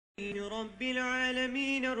رب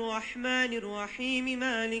العالمين الرحمن الرحيم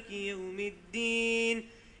مالك يوم الدين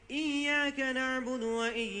إياك نعبد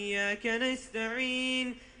وإياك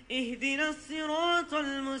نستعين اهدنا الصراط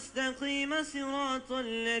المستقيم صراط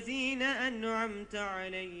الذين أنعمت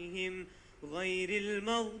عليهم غير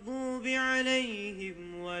المغضوب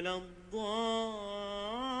عليهم ولا الضالين.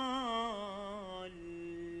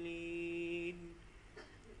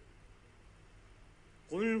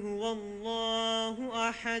 قل هو الله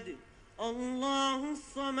أحد الله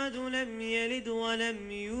الصمد لم يلد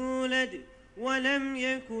ولم يولد ولم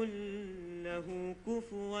يكن له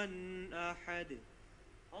كفوا أحد.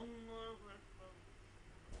 الله أكبر.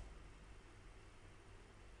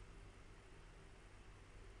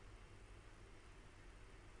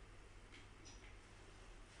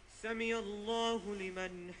 سمع الله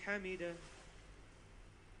لمن حمده.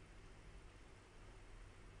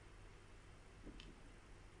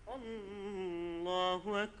 الله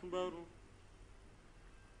أكبر.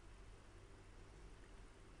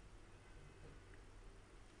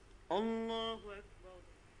 الله أكبر.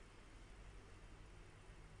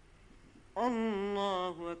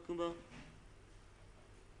 الله أكبر.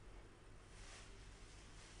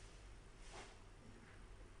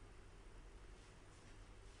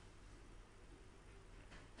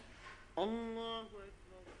 الله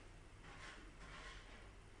أكبر.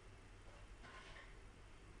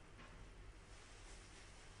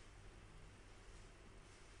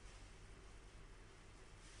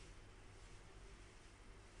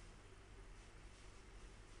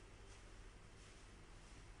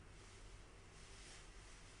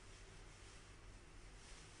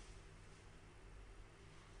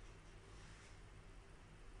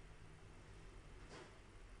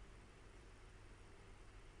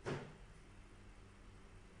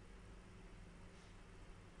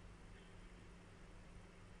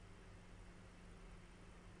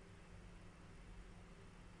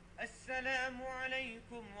 السلام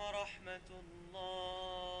عليكم ورحمة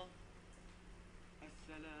الله.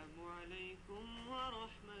 السلام عليكم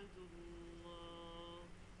ورحمة الله.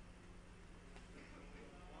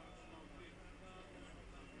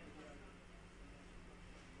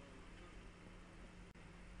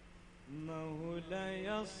 مولاي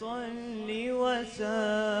صل وسلم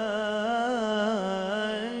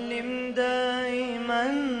دائما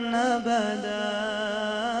أبدا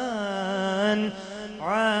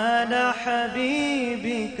على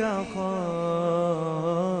حبيبك خير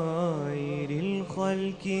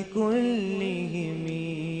الخلق كلهم.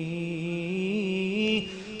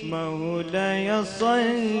 مولاي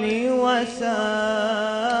صل وسلم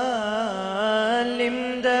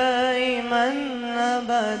دائما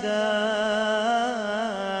أبدا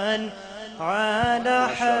على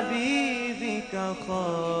حبيبك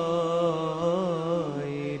خير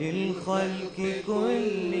الخلق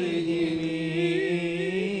كلهم.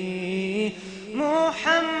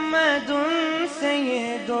 محمد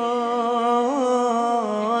سيد